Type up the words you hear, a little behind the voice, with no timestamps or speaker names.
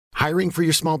Hiring for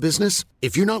your small business?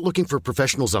 If you're not looking for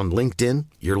professionals on LinkedIn,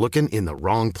 you're looking in the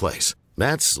wrong place.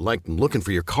 That's like looking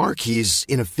for your car keys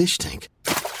in a fish tank.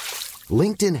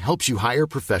 LinkedIn helps you hire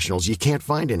professionals you can't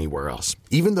find anywhere else,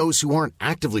 even those who aren't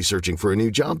actively searching for a new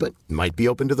job but might be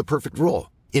open to the perfect role.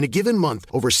 In a given month,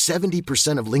 over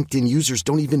 70% of LinkedIn users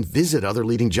don't even visit other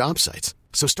leading job sites.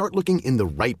 So start looking in the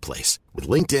right place. With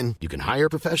LinkedIn, you can hire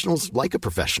professionals like a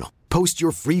professional. Post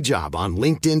your free job on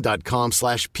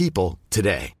linkedin.com/people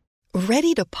today.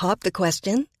 Ready to pop the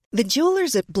question? The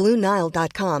jewelers at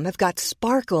BlueNile.com have got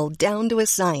sparkle down to a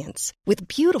science with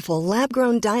beautiful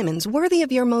lab-grown diamonds worthy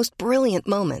of your most brilliant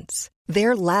moments.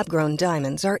 Their lab-grown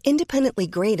diamonds are independently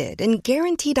graded and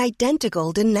guaranteed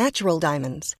identical to natural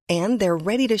diamonds, and they're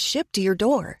ready to ship to your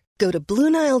door. Go to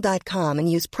BlueNile.com and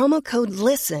use promo code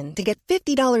LISTEN to get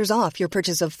 $50 off your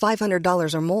purchase of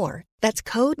 $500 or more. That's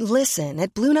code LISTEN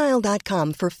at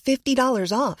BlueNile.com for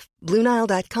 $50 off.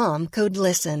 BlueNile.com, code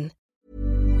LISTEN.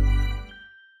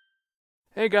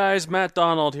 Hey guys, Matt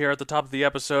Donald here at the top of the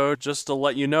episode, just to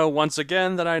let you know once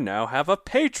again that I now have a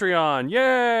Patreon.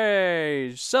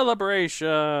 Yay!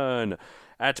 Celebration!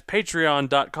 At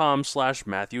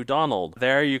patreon.com/Matthew Donald.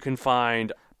 There you can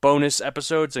find bonus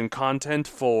episodes and content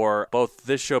for both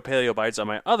this show, Paleo Bites, and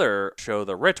my other show,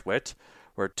 The Ritwit,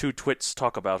 where two twits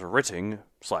talk about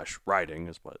writing/writing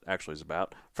is what it actually is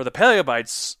about. For the Paleo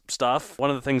Bites stuff, one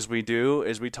of the things we do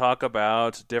is we talk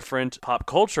about different pop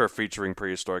culture featuring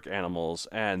prehistoric animals,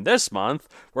 and this month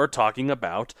we're talking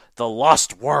about The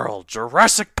Lost World,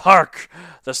 Jurassic Park,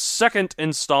 the second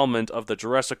installment of the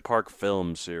Jurassic Park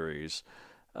film series.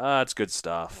 It's good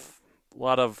stuff. A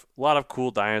lot of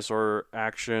cool dinosaur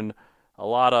action, a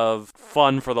lot of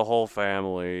fun for the whole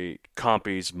family,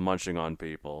 compies munching on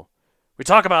people. We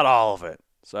talk about all of it.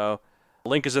 So,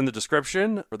 link is in the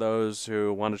description for those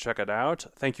who want to check it out.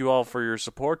 Thank you all for your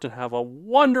support and have a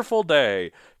wonderful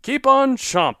day. Keep on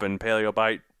chomping, Paleo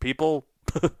Bite people.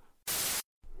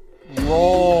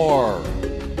 Roar.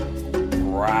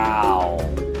 Growl.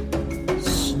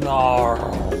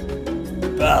 Snarl.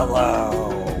 Bellow.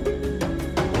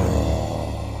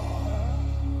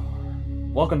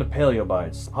 Welcome to Paleo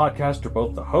Bites, the podcast where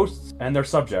both the hosts and their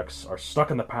subjects are stuck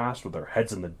in the past with their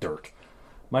heads in the dirt.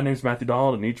 My name's Matthew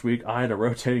Donald, and each week I and a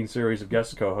rotating series of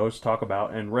guest co-hosts talk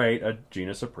about and rate a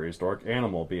genus of prehistoric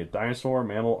animal, be it dinosaur,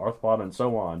 mammal, arthropod, and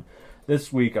so on.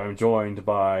 This week I'm joined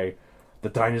by the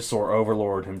dinosaur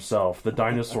overlord himself, the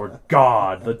dinosaur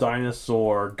god, the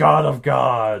dinosaur god of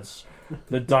gods,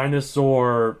 the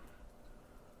dinosaur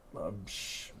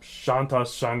Shanta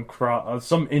Shankra,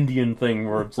 some Indian thing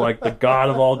where it's like the god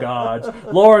of all gods.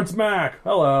 Lawrence Mack,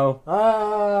 hello.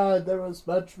 There was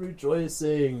much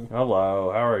rejoicing.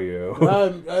 Hello, how are you?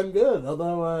 I'm good,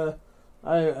 although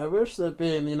I wish that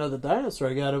being, the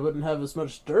dinosaur god, I wouldn't have as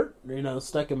much dirt,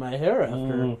 stuck in my hair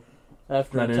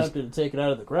after attempting to take it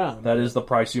out of the ground. That is the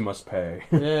price you must pay.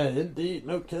 Yeah, indeed,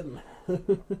 no kidding.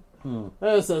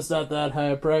 That's not that high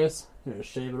a price.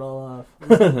 Shave it all off.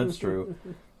 That's true.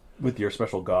 With your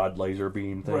special god laser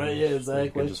beam thing. Right, yeah, exactly.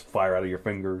 You can just fire out of your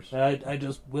fingers. I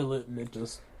just will it and it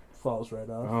just falls right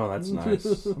off. Oh, that's nice.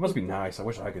 It must be nice. I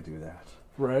wish I could do that.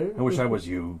 Right? I wish I was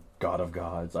you, god of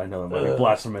gods. I know it might be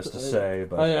blasphemous to say,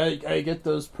 but... I get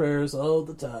those prayers all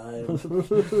the time.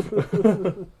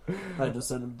 I just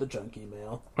send them the junk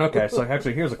email. Okay, so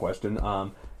actually, here's a question.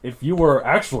 If you were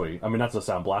actually, not to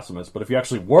sound blasphemous, but if you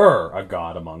actually were a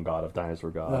god among god of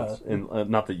dinosaur gods, and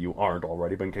not that you aren't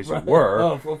already, but in case you were...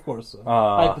 Oh, of course so.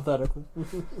 Hypothetically.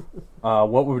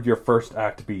 What would your first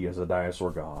act be as a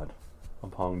dinosaur god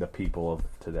among the people of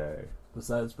today?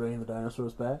 Besides bringing the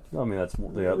dinosaurs back? That's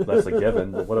a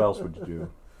given, but what else would you do?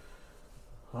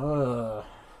 I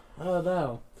don't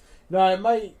know. I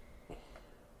might...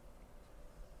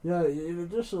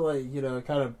 just to,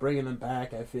 kind of bringing them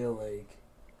back, I feel like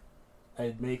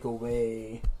I'd make a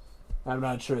way. I'm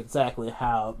not sure exactly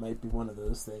how. It might be one of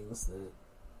those things that...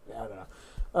 I don't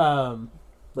know.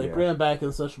 Bring them back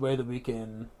in such a way that we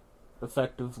can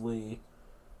effectively...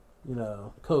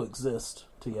 coexist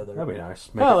together. That'd be nice.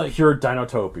 Make it pure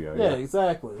Dinotopia. Yeah,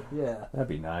 exactly. Yeah. That'd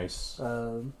be nice.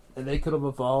 And they could have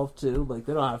evolved too. They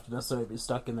don't have to necessarily be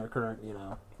stuck in their current,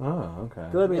 Oh, okay.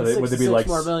 Because 66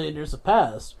 more million years have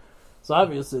passed. So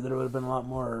obviously there would have been a lot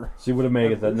more... So you would have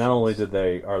made it that not only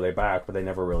are they back, but they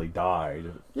never really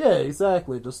died. Yeah,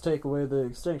 exactly. Just take away the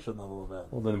extinction level of it.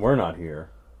 Well, then we're not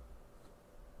here.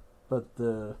 But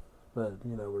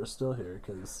we're still here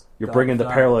because you're bringing the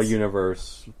parallel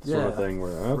universe sort of thing.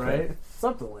 Right?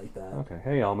 Something like that. Okay.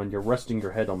 Hey, Almond, you're resting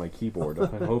your head on my keyboard.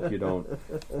 I hope you don't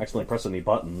accidentally press any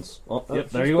buttons. Oh, yep,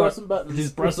 there you are. Buttons.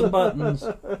 She's pressing buttons.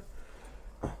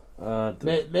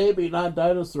 Maybe not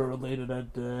dinosaur related.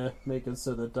 I'd make it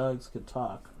so that dogs could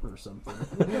talk or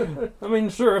something. I mean,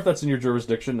 sure, if that's in your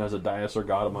jurisdiction as a dinosaur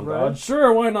god among Right. gods,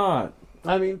 sure, why not?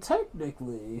 I mean,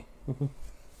 technically,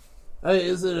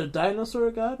 is it a dinosaur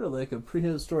god or like a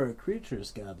prehistoric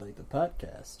creatures god, like the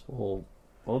podcast? Well,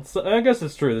 I guess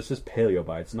it's true. This is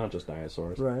paleobites, not just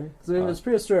dinosaurs. Right. So if it's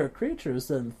prehistoric creatures,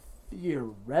 then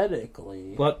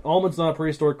theoretically, But almond's not a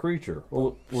prehistoric creature.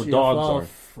 Or she dogs evolved are.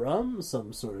 from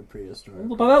some sort of prehistoric.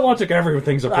 Well, by that logic,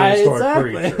 everything's a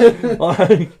prehistoric Exactly. creature.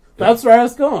 Like, That's where I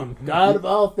was going. God of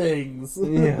all things.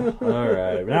 yeah. All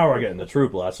right. Now we're getting the true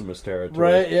blasphemous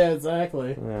territory. Right, yeah,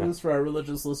 exactly. Yeah. This is for our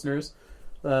religious listeners,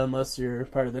 unless you're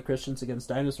part of the Christians Against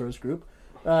Dinosaurs group.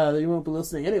 You won't be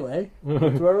listening anyway.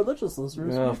 To our religious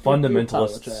listeners, Yeah, we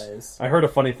fundamentalists. apologize. I heard a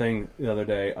funny thing the other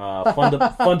day.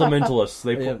 Fundamentalists.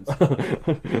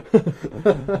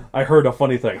 I heard a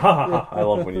funny thing. Ha ha ha! I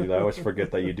love when you do that. I always forget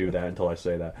that you do that until I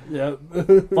say that. Yep.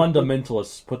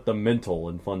 Fundamentalists put the mental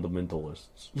in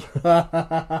fundamentalists.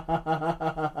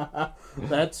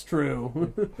 That's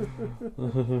true.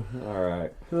 All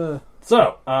right.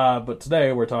 So, but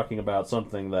today we're talking about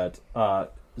something that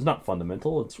is not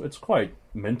fundamental. It's quite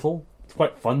mental. It's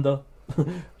quite funda.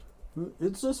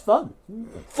 It's just fun.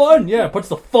 Fun, yeah. Puts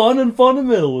the fun in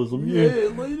fundamentalism. Yeah,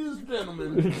 ladies and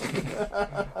gentlemen.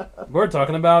 We're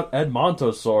talking about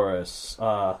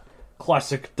Edmontosaurus,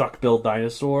 classic duck-billed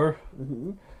dinosaur.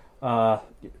 Mm-hmm.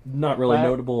 Not really Quack.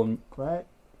 notable in Quack.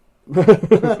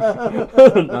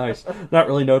 nice. Not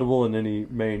really notable in any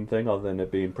main thing other than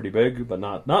it being pretty big, but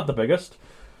not the biggest.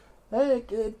 Hey,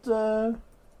 it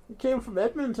came from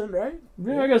Edmonton, right?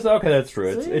 Yeah, I guess okay, that's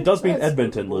true. See? It does mean That's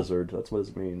Edmonton cool. lizard. That's what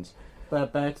it means.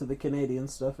 But back to the Canadian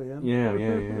stuff again. Yeah.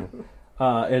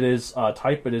 It is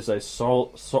type. It is a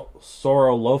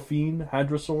Saurolophine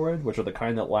hadrosaurid, which are the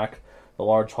kind that lack the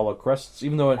large hollow crests.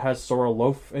 Even though it has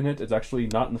Sauroloph in it, it's actually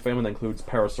not in the family that includes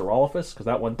Parasaurolophus, because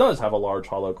that one does have a large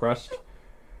hollow crest.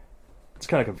 It's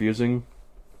kind of confusing.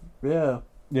 Yeah.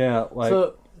 Yeah, like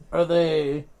So, are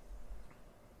they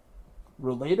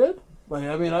related? Like,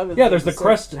 I mean, yeah. There's the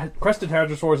crested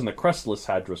hadrosaurs and the crestless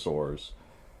hadrosaurs.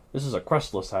 This is a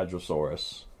crestless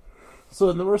hadrosaurus.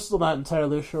 So we're still not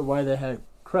entirely sure why they had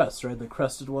crests, right? The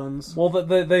crested ones. Well,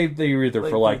 they're either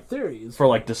for like theories. for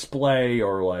like display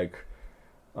or like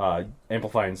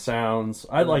amplifying sounds.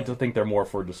 I'd like to think they're more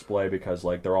for display because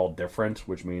like they're all different,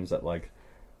 which means that like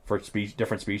for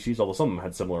different species, although some of them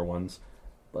had similar ones,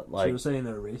 but So like you're saying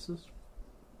they're racist?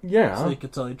 yeah, So they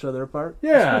could tell each other apart?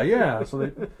 yeah. So they, I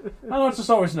don't know, it's just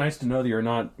always nice to know that you're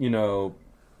not Yeah.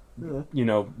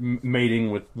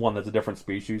 mating with one that's a different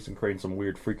species and creating some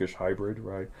weird freakish hybrid,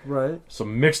 right? Right.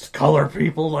 Some mixed color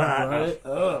people, Right.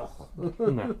 Ugh.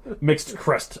 No, mixed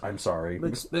crest. I'm sorry.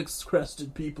 Mixed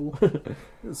crested people.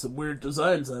 There's some weird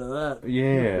designs out of that.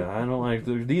 Yeah, I don't like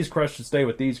these crests should stay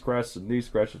with these crests, and these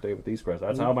crests should stay with these crests.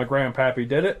 That's how my grandpappy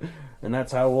did it, and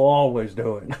that's how we'll always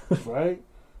do it. Right?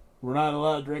 We're not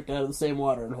allowed to drink out of the same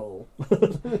watering hole.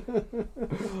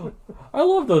 I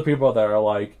love those people that are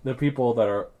like the people that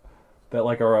are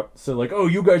up. So like, oh,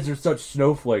 you guys are such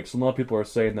snowflakes. And a lot of people are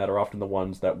saying that are often the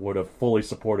ones that would have fully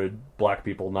supported black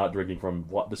people not drinking from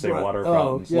the same Right. water Oh,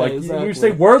 fountains. yeah, like exactly. you say,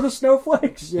 we're the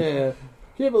snowflakes. Yeah.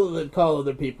 People that call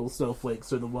other people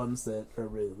snowflakes are the ones that are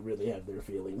really have their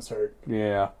feelings hurt.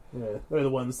 Yeah. Yeah. They're the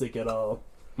ones that get all,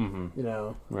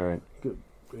 Mm-hmm. Right.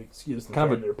 excuse the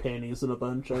Kind of term, their panties in a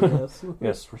bunch, I guess.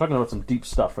 Yes, we're talking about some deep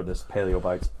stuff for this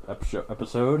Paleobites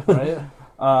episode. Right?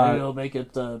 Maybe we'll make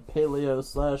it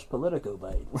paleo/politico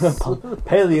bites.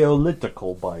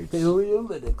 Paleolithical bites.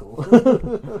 Paleolitical.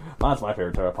 That's my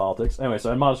favorite type of politics. Anyway,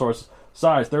 so Edmontosaurus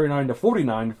size 39 to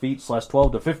 49 feet /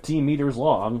 12 to 15 meters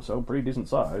long, so pretty decent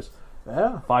size.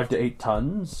 Yeah. 5 to 8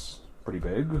 tons, pretty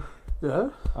big. Yeah.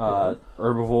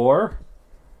 Herbivore.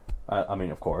 I mean,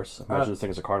 of course. Imagine this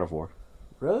thing is a carnivore.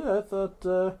 Really? I thought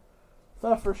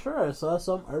for sure I saw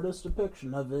some artist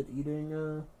depiction of it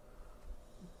eating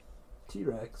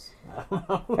T-Rex. I don't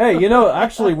know. Hey,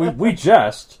 actually, we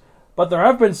jest, but there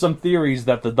have been some theories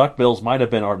that the duckbills might have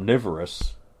been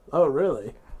omnivorous. Oh,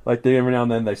 really? Like, every now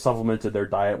and then they supplemented their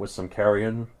diet with some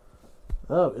carrion.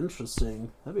 Oh,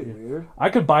 interesting. That'd be weird. I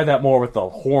could buy that more with the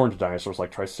horned dinosaurs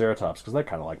like Triceratops, because they're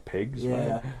kind of like pigs,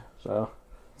 Yeah. right?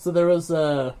 So there was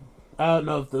I don't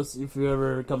know if you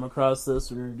ever come across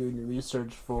this when you're doing your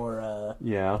research for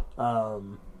Yeah.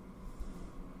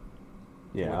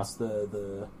 what's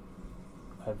the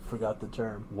I forgot the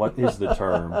term. What is the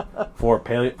term? For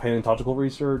paleontological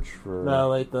research? For No,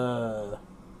 like the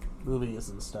movies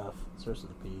and stuff. Starts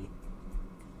with a P.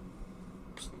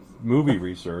 movie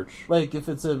research. Like if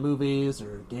it's in movies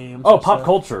or games. Oh, or pop stuff.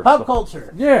 culture. Pop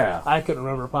culture. Yeah. I couldn't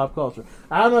remember pop culture.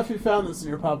 I don't know if you found this in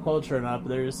your pop culture or not, but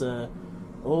there's an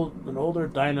older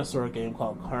dinosaur game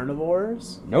called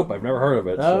Carnivores. Nope, I've never heard of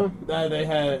it. No,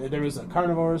 there was a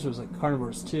Carnivores. There was like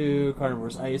Carnivores 2,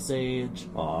 Carnivores Ice Age.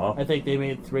 Aw. I think they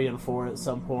made 3 and 4 at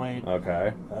some point.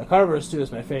 Okay. Carnivores 2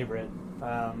 is my favorite.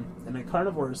 And in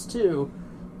Carnivores 2,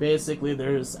 basically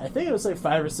there's, I think it was like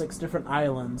 5 or 6 different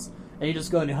islands, and you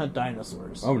just go and you hunt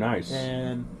dinosaurs. Oh, nice.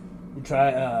 And you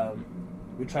try to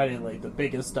get like the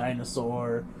biggest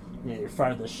dinosaur, your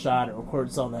farthest shot. It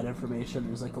records all that information.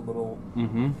 There's like a little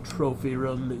trophy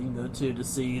room that you can go to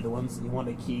see the ones that you want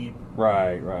to keep.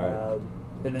 Right.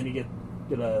 And then you get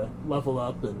to level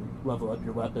up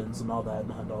your weapons and all that,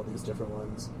 and hunt all these different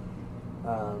ones.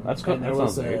 That's cool. And there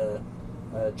was a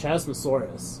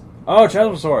Chasmosaurus. Oh,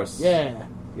 Chasmosaurus. Yeah.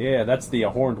 Yeah, that's the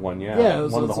horned one, yeah. Yeah, it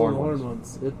was one of the one horned of the horned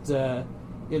ones. It,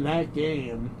 in that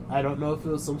game, I don't know if it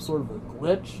was some sort of a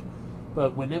glitch,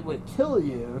 but when it would kill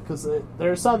you, because there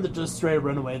are some that just straight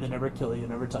run away, they never kill you,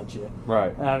 never touch you.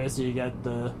 Right. Obviously, you got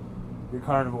your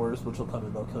carnivores, which will come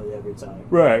and they'll kill you every time.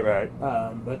 Right.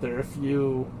 But there are a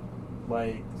few,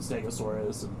 like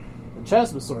Stegosaurus and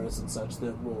Chasmosaurus and such,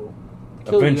 that will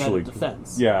kill you out of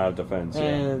defense. Yeah, defense.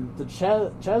 And the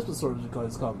Chasmosaurus, we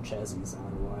always call them Chazzies, I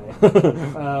don't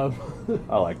know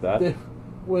why. I like that.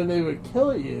 When they would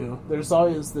kill you, there's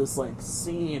always this like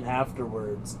scene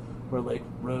afterwards where like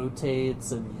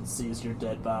rotates and you sees your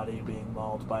dead body being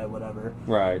mauled by whatever.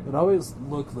 Right. It always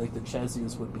looked like the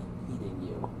Chazzies would be eating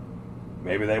you.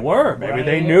 Maybe they were. Maybe Right.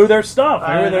 they knew their stuff.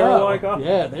 Maybe they were like, oh.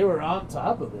 Yeah, they were on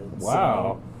top of it.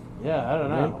 Wow. So, yeah, I don't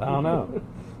know. I don't know.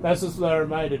 That's just what that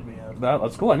reminded me of.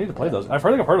 That's cool. I need to play those. I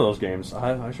think I've heard of those games.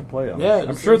 I should play them. Yeah, I'm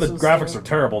it's- sure the it's graphics are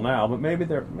terrible now, but maybe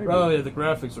they're. Maybe, Oh yeah, the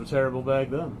graphics were terrible back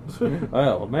then.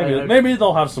 well, maybe I- maybe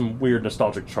they'll have some weird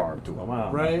nostalgic charm to them. I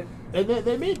don't know. Right? And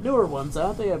they made newer ones. I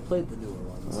don't think I played the newer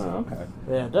ones. Oh, okay.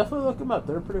 Yeah, definitely look them up.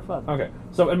 They're pretty fun. Okay,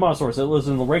 so Edmontosaurus, it lives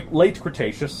in the late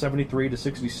Cretaceous, 73 to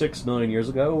 66 million years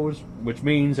ago, which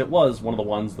means it was one of the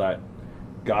ones that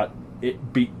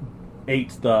ate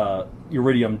the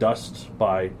iridium dust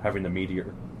by having the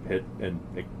meteor hit, and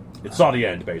it saw the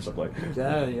end, basically.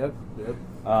 Yeah, yep.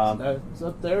 It's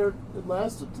up there. It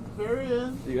lasted to the very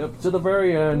end. Yep, to the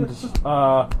very end.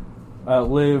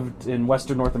 Lived in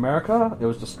Western North America. It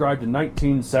was described in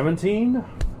 1917.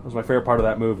 That was my favorite part of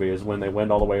that movie, is when they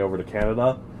went all the way over to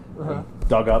Canada, and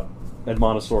dug up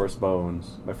Edmontosaurus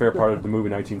bones. My favorite part of the movie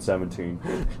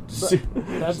 1917.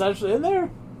 That's actually in there?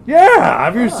 Yeah,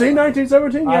 have you seen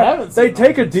 1917 yet? I haven't seen They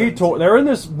take a 1917. detour. They're in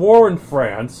this war in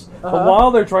France, but while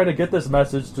they're trying to get this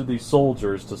message to these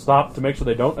soldiers to make sure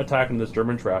they don't attack in this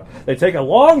German trap, they take a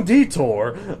long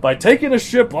detour by taking a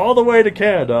ship all the way to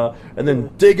Canada and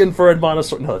then digging for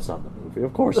Edmontosaurus. No, it's not in the movie.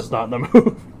 Of course, it's not in the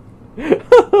movie.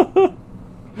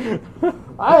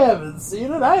 I haven't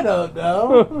seen it. I don't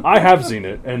know. I have seen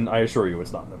it, and I assure you,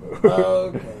 it's not in the movie.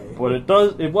 Okay. But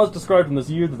it was described in this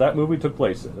year that movie took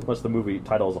place in. Unless the movie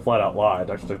title is a flat out lie. It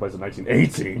actually took place in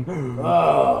 1918.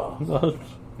 Oh,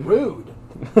 rude.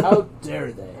 How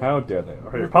dare they? How dare they?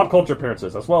 Okay, pop culture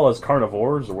appearances, as well as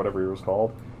carnivores, or whatever it was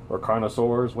called. Or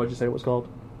carnosaurs. What did you say it was called?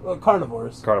 Well,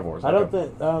 carnivores. Carnivores. I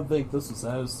okay. don't think this was.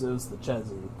 It was the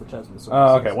Chasmosaurus.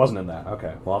 Oh, okay. It wasn't in that.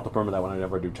 Okay. We'll have to remember that when I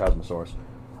never do Chasmosaurus.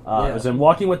 It was in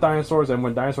Walking with Dinosaurs and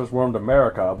When Dinosaurs Roamed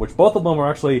America, which both of them were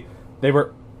actually...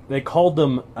 They called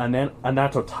them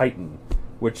Anatotitan,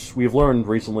 which we've learned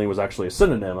recently was actually a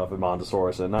synonym of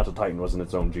Edmontosaurus, and Anatotitan wasn't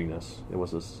its own genus. It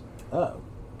was this... Oh,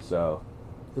 So...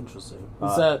 interesting.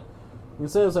 Is that... You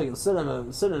say it's like a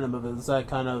synonym of it. Is that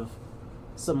kind of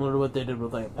similar to what they did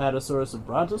with like Apatosaurus and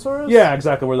Brontosaurus? Yeah,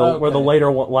 exactly. Where the Okay.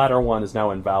 latter one is now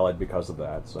invalid because of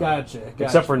that. So. Gotcha.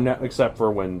 Except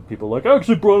for when people are like,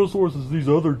 actually, Brontosaurus is these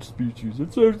other species.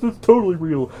 It's totally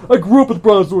real. I grew up with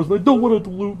Brontosaurus, and I don't want it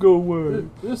to go away.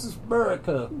 This is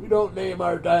America. We don't name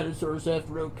our dinosaurs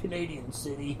after a Canadian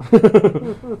city.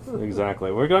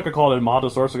 Exactly. We're not gonna call it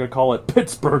Edmontosaurus. We're gonna call it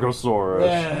Pittsburghosaurus.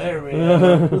 Yeah, there we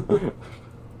go.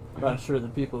 Not sure the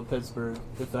people of Pittsburgh.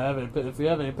 If we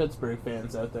have any Pittsburgh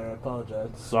fans out there, I apologize.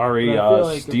 Sorry, But I feel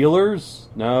like Steelers?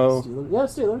 No. Steelers? Yeah,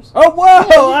 Steelers. Oh,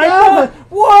 whoa! Yeah,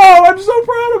 Whoa! I'm so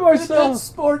proud of That's myself.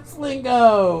 sports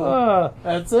lingo. Ah.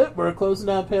 That's it. We're closing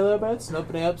down Paleo Bites and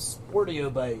opening up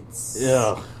Sportio Bites.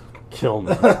 Yeah. Kill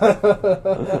me.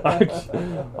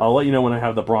 I'll let you know when I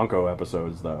have the Bronco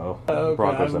episodes, though. Okay,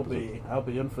 Broncos I'll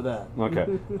be in for that. Okay.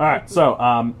 All right. So,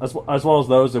 as well as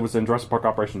those, it was in Jurassic Park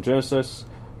Operation Genesis,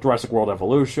 Jurassic World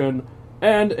Evolution,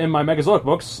 and in my Megazoic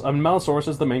books, Edmontosaurus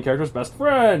is the main character's best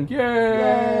friend.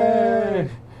 Yay!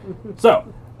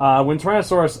 So, When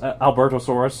Tyrannosaurus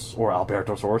Albertosaurus, or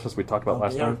Albertosaurus, as we talked about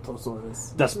last time,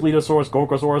 Daspletosaurus,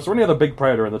 Gorgosaurus, or any other big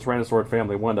predator in the Tyrannosaurid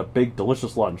family wanted a big,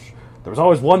 delicious lunch, there was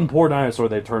always one poor dinosaur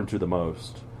they turned to the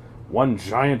most. One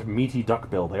giant, meaty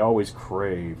duckbill they always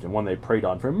craved, and one they preyed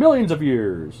on for millions of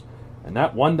years. And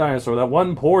that one dinosaur, that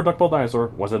one poor duckbill dinosaur,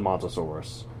 was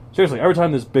Edmontosaurus. Seriously, every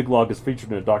time this big log is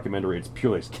featured in a documentary, it's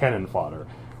purely as cannon fodder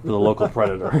for the local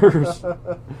predators.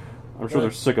 I'm sure they're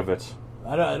sick of it.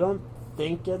 I don't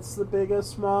think it's the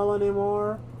biggest mall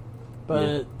anymore,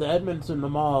 but the Edmonton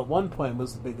Mall at one point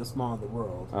was the biggest mall in the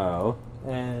world. Oh.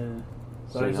 And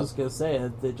so I was just going to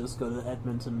say, they just go to the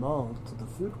Edmonton Mall, to the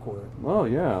food court. Oh,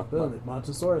 yeah. Boom,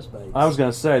 Edmontosaurus bites. I was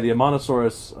going to say, the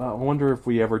Edmontosaurus, I wonder if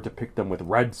we ever depict them with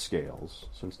red scales,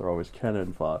 since they're always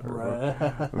cannon fodder. Right.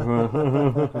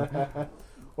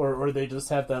 or they just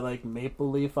have that, like, maple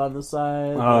leaf on the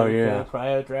side. Oh, like, yeah.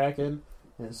 Cryo Dragon.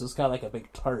 And it's just got, like, a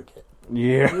big target.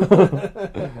 Yeah.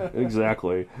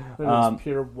 Exactly. It's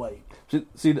pure white.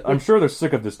 See, I'm sure they're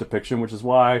sick of this depiction, which is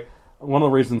why... One of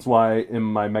the reasons why in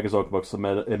my Megazoic books the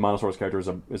Edmontosaurus character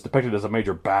is depicted as a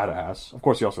major badass. Of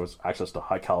course, he also has access to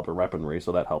high-caliber weaponry,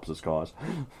 so that helps his cause.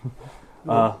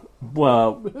 But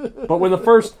when the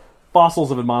first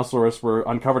fossils of Edmontosaurus were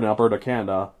uncovered in Alberta,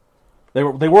 Canada, they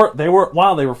were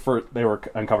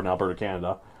uncovered in Alberta,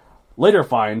 Canada. Later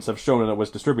finds have shown that it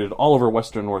was distributed all over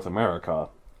Western North America.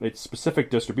 Its specific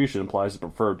distribution implies it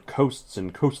preferred coasts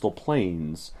and coastal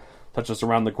plains, such as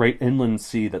around the great inland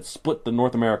sea that split the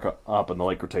North America up in the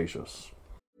late Cretaceous.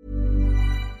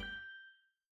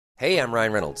 Hey, I'm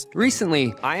Ryan Reynolds.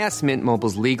 Recently, I asked Mint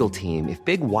Mobile's legal team if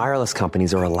big wireless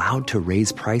companies are allowed to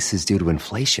raise prices due to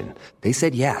inflation. They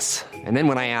said yes. And then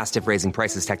when I asked if raising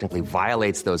prices technically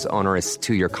violates those onerous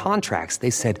 2-year contracts, they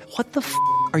said, "What the f***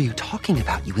 are you talking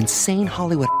about, you insane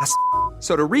Hollywood ass?"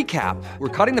 So to recap, we're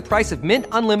cutting the price of Mint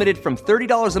Unlimited from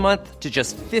 $30 a month to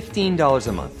just $15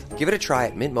 a month. Give it a try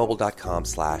at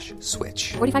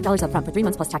mintmobile.com/switch. $45 up front for 3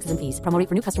 months plus taxes and fees. Promo rate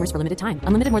for new customers for limited time.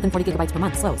 Unlimited more than 40 gigabytes per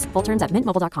month. Slows full terms at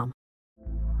mintmobile.com.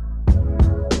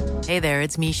 Hey there,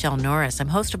 it's Michelle Norris. I'm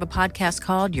host of a podcast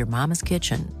called Your Mama's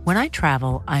Kitchen. When I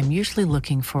travel, I'm usually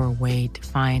looking for a way to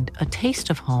find a taste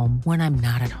of home when I'm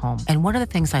not at home. And one of the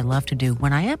things I love to do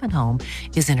when I am at home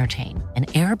is entertain. And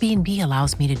Airbnb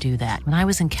allows me to do that. When I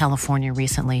was in California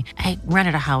recently, I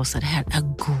rented a house that had a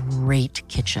great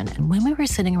kitchen. And when we were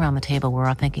sitting around the table, we were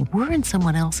all thinking, we're in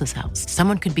someone else's house.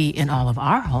 Someone could be in all of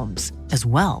our homes as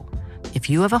well. If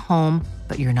you have a home,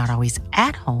 but you're not always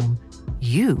at home,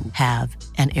 you have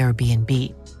an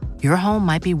Airbnb. Your home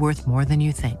might be worth more than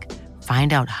you think.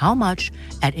 Find out how much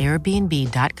at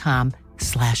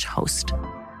airbnb.com/host.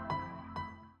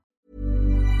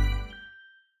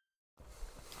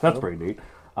 That's pretty neat.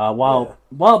 While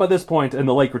by this point in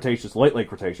the late Lake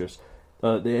Cretaceous,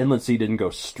 the inland sea didn't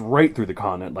go straight through the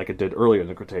continent like it did earlier in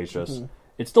the Cretaceous. Mm-hmm.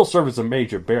 It still served as a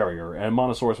major barrier, and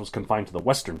Edmontosaurus was confined to the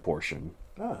western portion.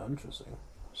 Oh, interesting.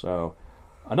 So...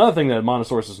 Another thing that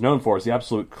Edmontosaurus is known for is the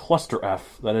absolute cluster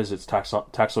F that is its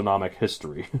taxonomic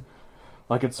history.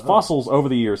 Like its fossils over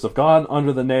the years have gone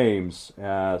under the names,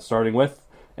 starting with,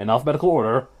 in alphabetical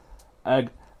order,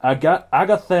 Agathaumus,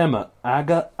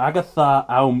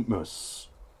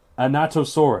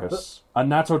 Anatosaurus,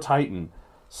 Anatotitan,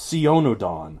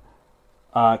 Sionodon,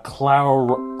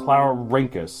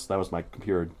 Claurynchus, that was my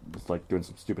computer, it's like doing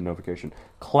some stupid notification,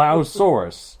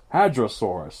 Clausaurus,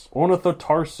 Hadrosaurus,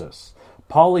 Ornithotarsus,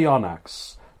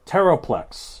 Polyonyx,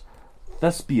 Pteroplex,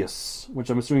 Thespius, which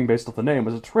I'm assuming based off the name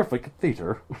was a terrific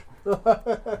theater,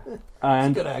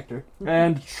 and good actor,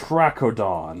 and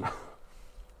Trachodon.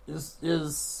 Is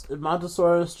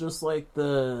Edmontosaurus just like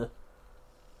the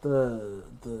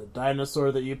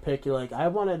dinosaur that you pick? You're like, I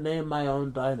want to name my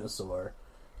own dinosaur.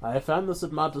 I found this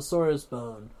Edmontosaurus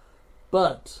bone,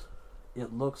 but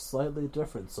it looks slightly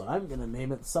different, so I'm going to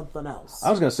name it something else.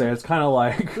 I was going to say, it's kind of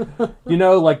like,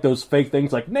 like those fake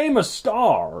things like, name a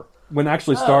star, when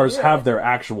actually stars have their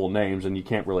actual names and you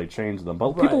can't really change them.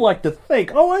 But people like to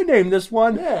think, I named this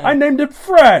one. Yeah. I named it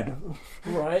Fred.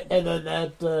 Right, and then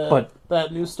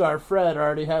that new star Fred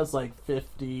already has like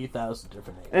 50,000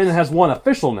 different names. And it has one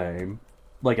official name,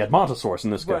 like Edmontosaurus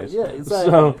in this case. Right, yeah, exactly.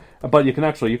 So, but you can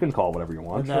call it whatever you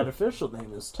want. And that official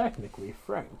name is technically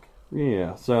Frank.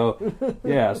 Yeah, so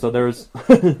there's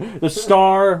the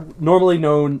star, normally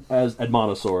known as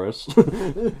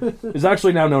Edmontosaurus, is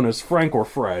actually now known as Frank or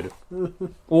Fred,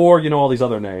 or all these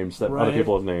other names that other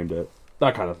people have named it,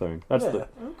 that kind of thing. That's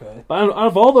okay. Out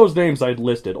of all those names I'd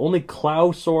listed, only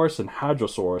Clausaurus and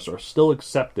Hadrosaurus are still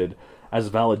accepted as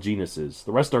valid genuses.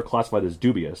 The rest are classified as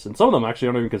dubious, and some of them actually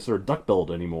aren't even considered duck-billed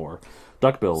anymore.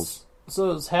 Duck-bills.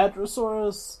 So is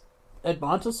Hadrosaurus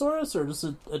Edmontosaurus, or just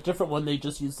a different one? They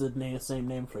just used the same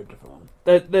name for a different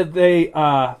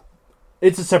one.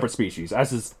 It's a separate species,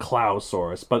 as is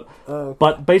Clausosaurus.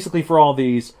 But basically, for all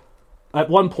these, at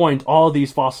one point, all of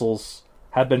these fossils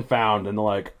have been found, and they're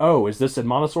like, oh, is this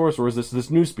Edmontosaurus or is this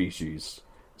new species?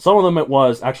 Some of them it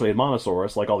was actually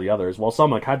Edmontosaurus, like all the others, while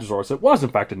some, like Hadrosaurus, it was in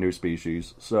fact a new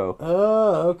species. So.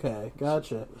 Oh, okay,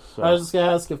 gotcha. So. I was just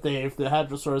gonna ask if the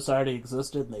Hadrosaurus already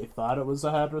existed and they thought it was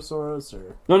a Hadrosaurus,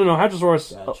 or No,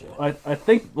 Hadrosaurus. Gotcha. I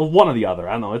think one or the other.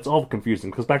 I don't know. It's all confusing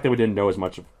because back then we didn't know as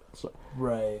much.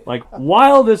 Right. Like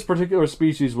while this particular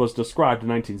species was described in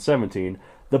 1917,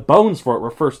 the bones for it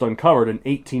were first uncovered in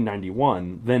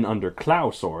 1891, then under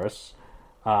Clausosaurus.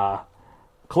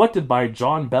 Collected by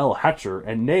John Bell Hatcher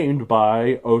and named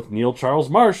by Othniel Charles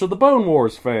Marsh of the Bone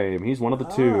Wars fame. He's one of the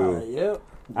two. Yep.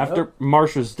 After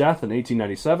Marsh's death in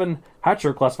 1897,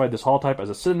 Hatcher classified this holotype as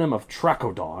a synonym of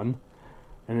Trachodon,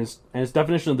 and his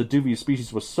definition of the dubious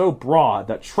species was so broad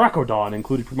that Trachodon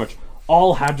included pretty much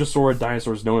all hadrosaurid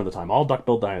dinosaurs known at the time, all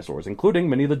duck-billed dinosaurs, including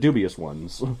many of the dubious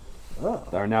ones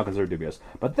that are now considered dubious.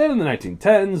 But then in the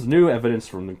 1910s, new evidence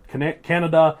from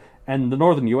Canada and the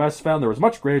northern U.S. found there was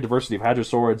much greater diversity of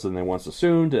hadrosaurids than they once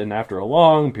assumed, and after a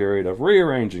long period of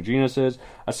rearranging genuses,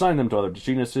 assigning them to other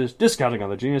genuses, discounting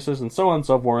other genuses, and so on and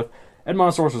so forth,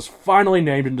 Edmontosaurus was finally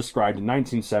named and described in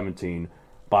 1917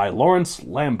 by Lawrence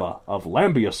Lamba of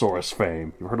Lambeosaurus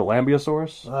fame. You heard of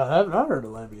Lambeosaurus? I have not heard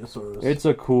of Lambeosaurus. It's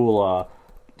a cool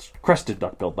crested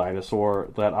duck-billed dinosaur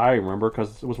that I remember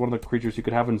because it was one of the creatures you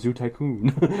could have in Zoo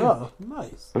Tycoon. Oh,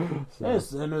 nice.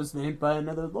 Yes, and it was named by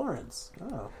another Lawrence.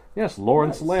 Oh. Yes,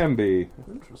 Lawrence Nice. Lambie.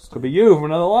 Interesting. Could be you from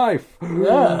another life.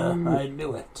 Yeah, I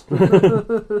knew it.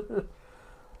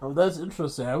 Oh, that's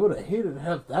interesting. I would have hated to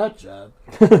have that job.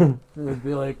 It'd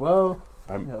be like, well,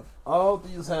 we have all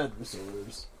these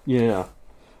hadrosaurs. Yeah.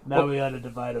 Now we gotta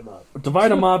divide them up. Divide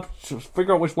them up,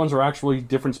 figure out which ones are actually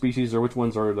different species or which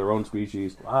ones are their own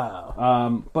species.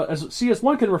 Wow. But as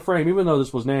one can refrain, even though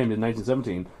this was named in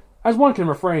 1917, as one can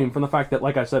refrain from the fact that,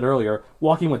 like I said earlier,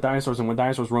 Walking with Dinosaurs and When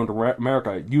Dinosaurs Roamed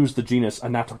America used the genus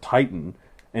Anatotitan,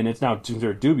 and it's now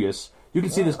considered dubious, you can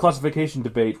see this classification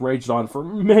debate raged on for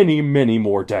many, many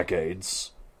more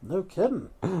decades. No kidding.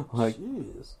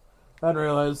 Jeez. I didn't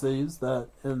realize they used that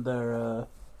in their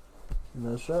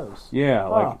shows. Yeah,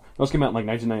 Wow. like those came out in like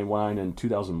 1991 and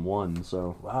 2001,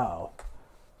 so Wow.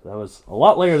 that was a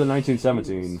lot later than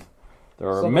 1917. There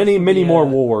are So many, much for many the, more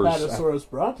wars. Hadrosaurus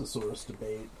Brontosaurus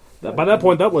debate. By that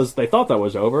point, they thought that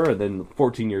was over, and then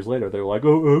 14 years later, they were like,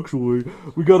 "Oh, actually,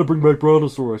 we got to bring back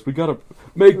Brontosaurus. We got to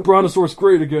make Brontosaurus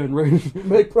great again, right?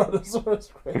 Make Brontosaurus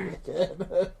great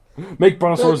again. Make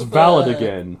Brontosaurus valid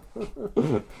again.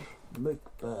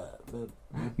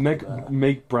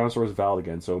 Make Brontosaurus valid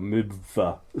again." So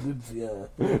Mibva.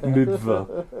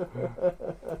 Mibva.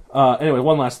 Anyway,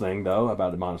 one last thing though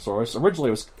about Edmontosaurus. Originally,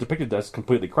 it was depicted as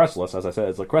completely crestless. As I said,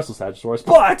 it's a crestless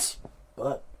Hadrosaurus,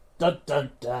 but Dun dun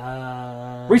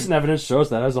dun. recent evidence shows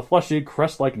that it has a fleshy,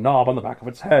 crest-like knob on the back of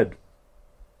its head.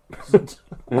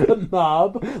 A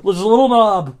knob. There's a little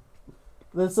knob.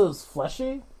 This is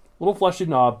fleshy. Little fleshy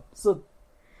knob. So,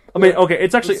 I mean, okay,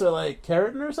 it's actually... is there like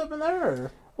keratin or something there?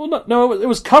 Or? Well, no, it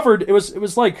was covered. It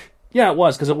was like... Yeah, it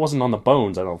was, because it wasn't on the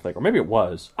bones, I don't think. Or maybe it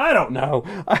was. I don't know.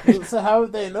 So how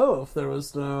would they know if there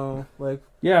was no, like...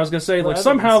 Yeah, I was going to say, like,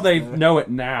 somehow they know it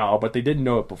now, but they didn't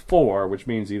know it before, which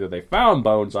means either they found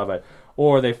bones of it,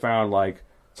 or they found, like...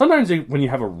 Sometimes when you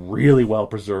have a really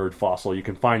well-preserved fossil, you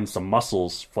can find some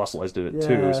muscles fossilized in it,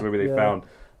 too. So maybe they found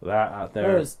that out there.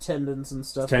 There's tendons and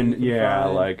stuff.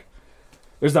 Like...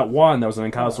 There's that one that was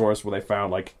an Ankylosaurus where they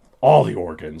found, like, all the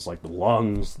organs, like the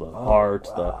lungs, the heart,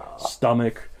 the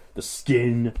stomach, the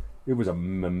skin. It was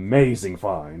an amazing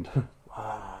find.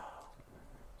 Wow.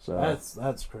 So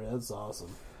that's great. That's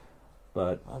awesome.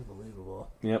 But unbelievable.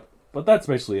 Yep. But that's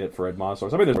basically it for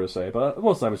Edmontosaurus. I mean, there's more to say, but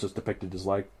most of the time it's just depicted as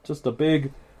like just a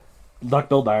big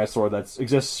duck-billed dinosaur that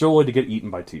exists solely to get eaten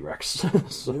by T-Rex.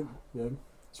 So. Yep.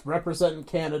 It's representing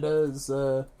Canada as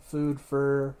food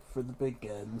for the big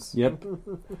guns. Yep.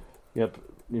 Yep.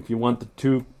 If you want the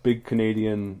two big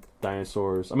Canadian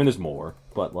dinosaurs, I mean, there's more,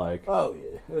 but like... Oh,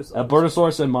 yeah.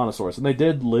 Albertosaurus and Monosaurus, and they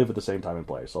did live at the same time and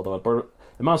place, although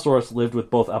Monosaurus lived with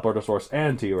both Albertosaurus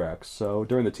and T-Rex, so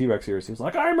during the T-Rex years, he was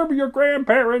like, I remember your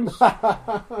grandparents!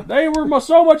 They were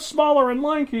so much smaller and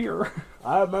lankier!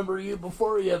 I remember you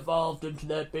before you evolved into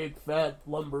that big, fat,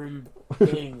 lumbering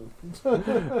thing.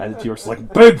 And the T-Rex is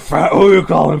like, big fat? Who you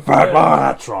calling fat?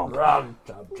 Ah, Trump! Trump.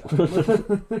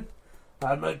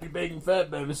 I might be big and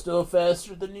fat, but I'm still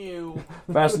faster than you.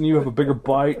 Faster than you, have a bigger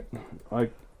bite.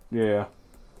 Like, yeah.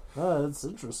 Oh, that's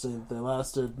interesting. They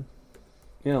lasted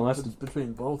Yeah, It's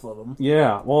between both of them.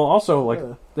 Yeah, well, also, like,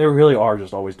 they really are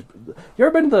just always... You ever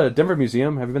been to the Denver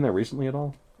Museum? Have you been there recently at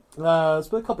all? It's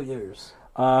been a couple years.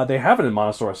 They have an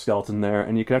Monosaurus skeleton there,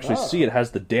 and you can actually see it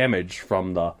has the damage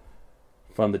from the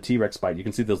T-Rex bite. You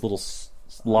can see those little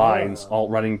lines all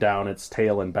running down its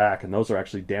tail and back, and those are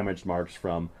actually damage marks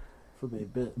from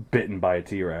being bitten by a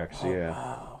T-Rex. Oh, yeah.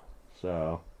 wow.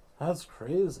 So that's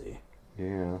crazy.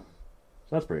 Yeah.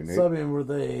 So that's pretty neat. So, I mean, were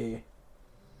they...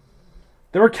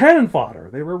 They were cannon fodder.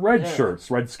 They were red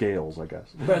shirts, red scales, I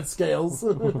guess. Red scales.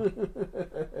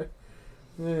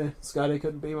 Yeah, Scotty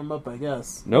couldn't beam them up, I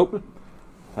guess. Nope.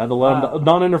 Had to let them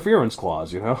non-interference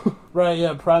clause, you know? Right,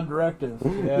 yeah, prime directive.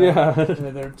 Yeah.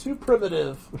 They're too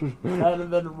primitive. Hadn't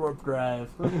invented warp drive.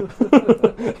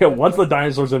 Yeah, once the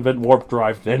dinosaurs invent warp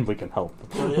drive, then we can help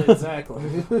them. Yeah, exactly.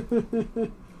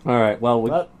 Alright, well...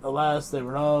 But, alas, they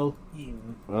were all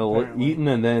eaten. Well, eaten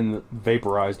and then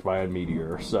vaporized by a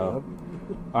meteor, so...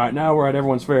 Alright, now we're at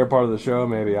everyone's favorite part of the show,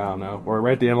 maybe, I don't know. We're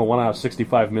right at the end of 1 out of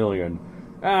 65 million.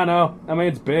 I don't know. I mean,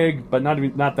 it's big, but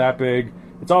not that big.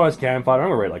 It's always cannon fodder. I'm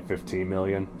gonna rate like 15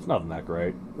 million. It's nothing that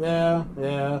great. Yeah.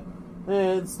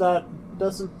 It's not...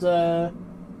 Doesn't have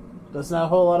a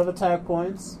whole lot of attack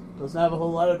points. Doesn't have a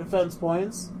whole lot of defense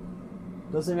points.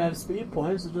 Doesn't even have speed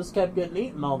points. It just kept getting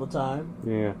eaten all the time.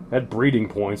 Yeah. Had breeding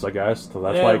points, I guess. So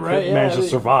that's why it managed to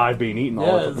survive being eaten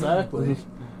all the time. Exactly.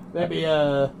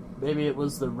 Maybe it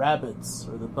was the rabbits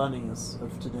or the bunnies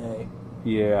of today.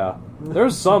 Yeah.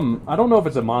 There's some... I don't know if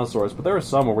it's a Monosaurus, but there are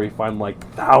some where you find, like,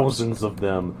 thousands of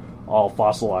them all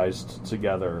fossilized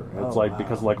together. It's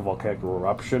because of, like, a volcanic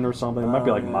eruption or something. It might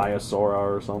be like Maiasaura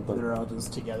or something. They're all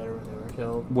just together when they were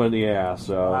killed.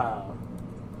 So... Wow.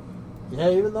 Yeah,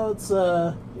 even though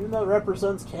it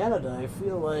represents Canada, I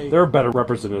feel like... There are better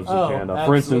representatives of Canada. Absolutely.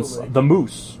 For instance, the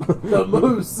moose. The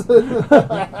moose!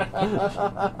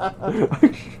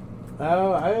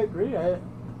 Oh, I agree. I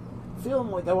feel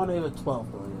like I want to give it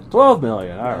 12 million. 12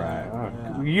 million, alright.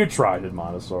 Yeah. You tried it,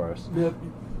 Monosaurus. Yep.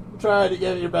 Try to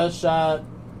give it your best shot.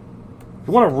 If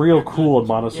you want a real cool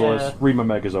Monosaurus, read my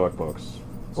Megazoic books.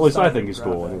 At least I think he's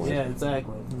cool, anyway. Yeah,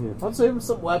 exactly. Let's give him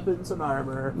some weapons and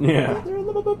armor. Yeah. They're a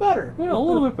little bit better. Yeah, a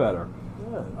little bit better.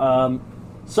 Yeah.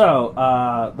 So,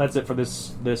 that's it for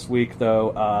this week,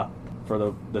 though.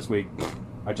 This week.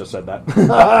 I just said that. If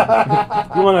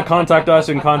you want to contact us,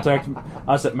 and contact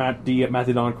us at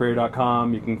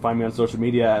mattd@matthewdoncreator.com. You can find me on social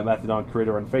media at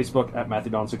MatthewDonCreator on Facebook, at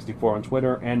MatthewDon64 on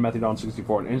Twitter, and MatthewDon64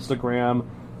 on Instagram.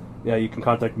 Yeah, you can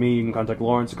contact me, you can contact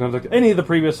Lawrence, you can contact any of the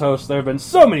previous hosts. There have been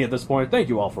so many at this point. Thank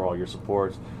you all for all your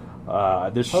support.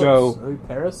 This show... Are we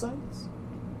parasites?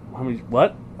 How many...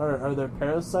 What? Are there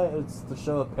parasites? It's the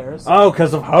show of parasites? Oh,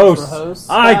 because of hosts. For hosts?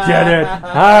 I get it.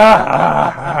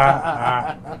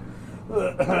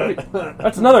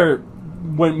 That's another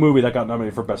movie that got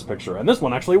nominated for Best Picture, and this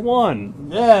one actually won.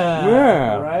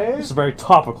 Yeah. Right? It's a very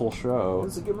topical show.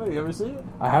 It's a good movie. You ever seen it?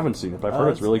 I haven't seen it, but I've heard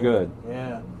it's really good.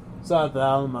 Yeah. Saw it at the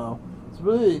Alamo. It's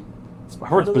really... I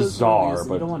heard it's bizarre,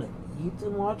 but... You don't want to eat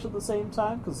and watch at the same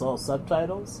time, because it's all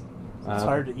subtitles. So it's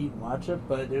hard to eat and watch it,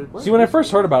 but... See, when I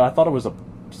first heard about it, I thought it was a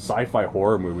sci-fi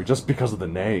horror movie, just because of the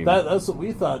name. That's what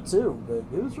we thought, too, but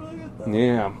it was really good, though.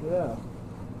 Yeah.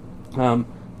 Yeah.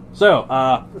 Sorry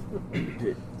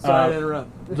to interrupt.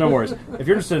 No worries. If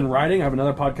you're interested in writing, I have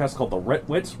another podcast called The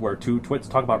Writwits, where two twits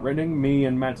talk about writing. Me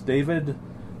and Matt David.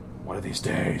 One of these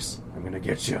days, I'm gonna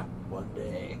get you. One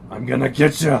day. I'm gonna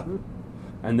get you.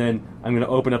 And then I'm gonna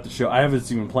open up the show. I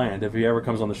haven't even planned. If he ever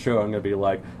comes on the show, I'm gonna be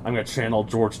like, I'm gonna channel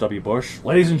George W. Bush.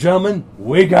 Ladies and gentlemen,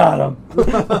 we got him.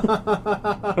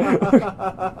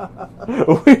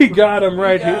 We got him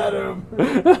right here.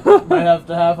 Might have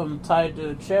to have him tied to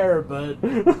a chair, but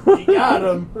we got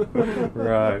him.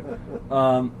 Right.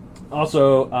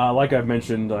 Also, like I've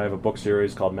mentioned, I have a book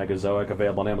series called Megazoic,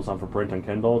 available on Amazon for print and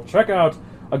Kindle. Check out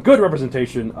a good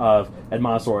representation of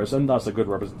Edmontosaurus, and thus a good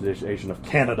representation of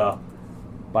Canada,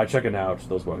 by checking out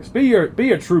those books. Be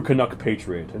a true Canuck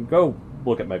patriot, and go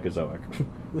look at Megazoic.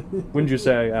 Wouldn't you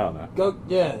say? I don't know. Go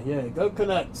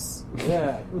Canucks.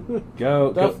 Yeah.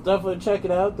 Definitely check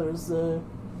it out. There's a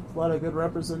lot of good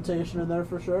representation in there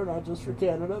for sure, not just for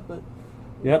Canada, but...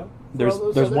 Yep. There's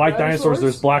white dinosaurs,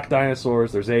 there's black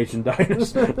dinosaurs, there's Asian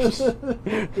dinosaurs.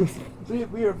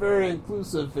 We are very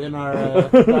inclusive in our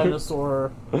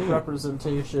dinosaur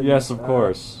representation. Yes, of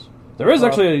course. There is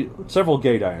actually several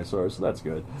gay dinosaurs, so that's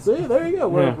good. See, there you go.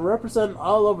 We're representing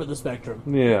all over the spectrum.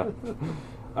 Yeah.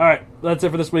 Alright, that's it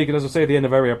for this week, and as I say at the end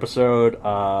of every episode,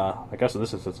 I guess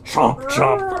this is chomp,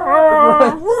 chomp.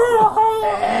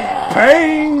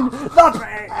 Pain! The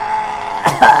pain!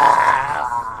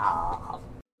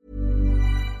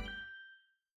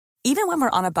 Even when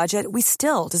we're on a budget, we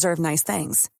still deserve nice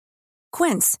things.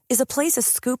 Quince is a place to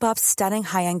scoop up stunning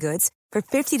high-end goods for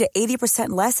 50 to 80%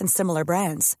 less than similar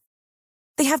brands.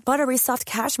 They have buttery soft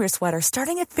cashmere sweaters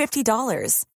starting at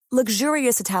 $50,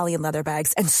 luxurious Italian leather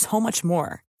bags, and so much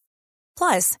more.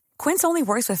 Plus, Quince only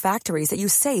works with factories that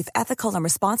use safe, ethical, and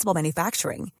responsible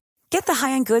manufacturing. Get the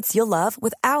high-end goods you'll love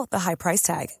without the high price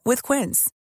tag with Quince.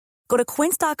 Go to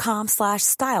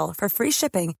quince.com/style for free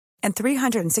shipping and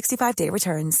 365-day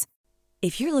returns.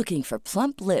 If you're looking for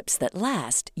plump lips that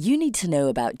last, you need to know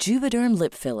about Juvederm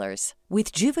lip fillers.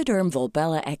 With Juvederm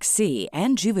Volbella XC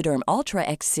and Juvederm Ultra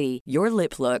XC, your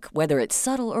lip look, whether it's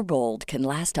subtle or bold, can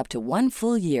last up to 1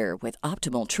 full year with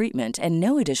optimal treatment and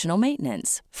no additional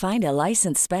maintenance. Find a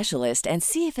licensed specialist and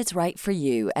see if it's right for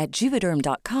you at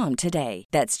Juvederm.com today.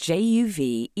 That's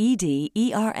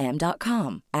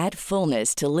JUVEDERM.com. Add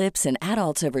fullness to lips in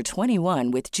adults over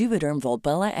 21 with Juvederm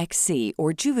Volbella XC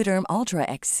or Juvederm Ultra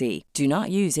XC. Do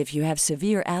not use if you have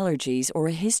severe allergies or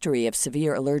a history of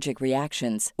severe allergic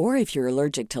reactions, or if you're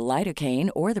allergic to lidocaine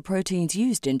or the proteins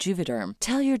used in Juvederm.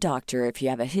 Tell your doctor if you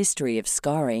have a history of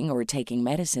scarring or taking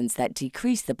medicines that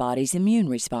decrease the body's immune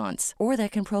response or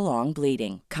that can prolong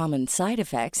bleeding. Common side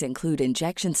effects include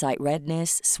injection site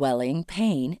redness, swelling,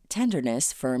 pain,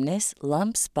 tenderness, firmness,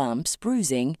 lumps, bumps,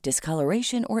 bruising,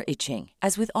 discoloration, or itching.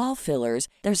 As with all fillers,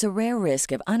 there's a rare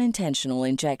risk of unintentional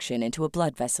injection into a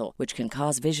blood vessel, which can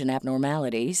cause vision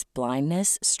abnormalities,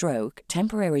 blindness, stroke,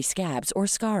 temporary scabs, or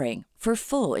scarring. For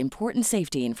full, important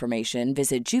safety information,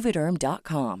 visit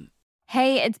Juvederm.com.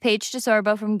 Hey, it's Paige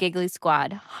DeSorbo from Giggly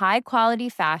Squad. High quality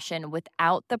fashion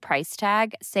without the price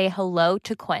tag. Say hello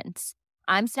to Quince.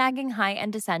 I'm snagging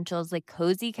high-end essentials like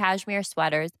cozy cashmere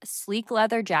sweaters, sleek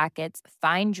leather jackets,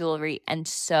 fine jewelry, and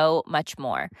so much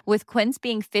more. With Quince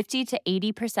being 50 to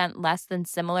 80% less than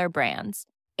similar brands.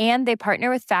 And they partner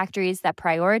with factories that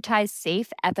prioritize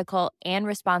safe, ethical, and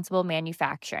responsible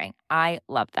manufacturing. I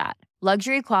love that.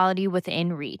 Luxury quality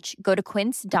within reach. Go to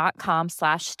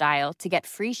quince.com/style to get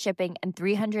free shipping and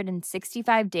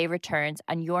 365-day returns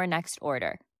on your next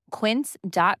order.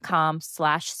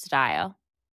 Quince.com/style.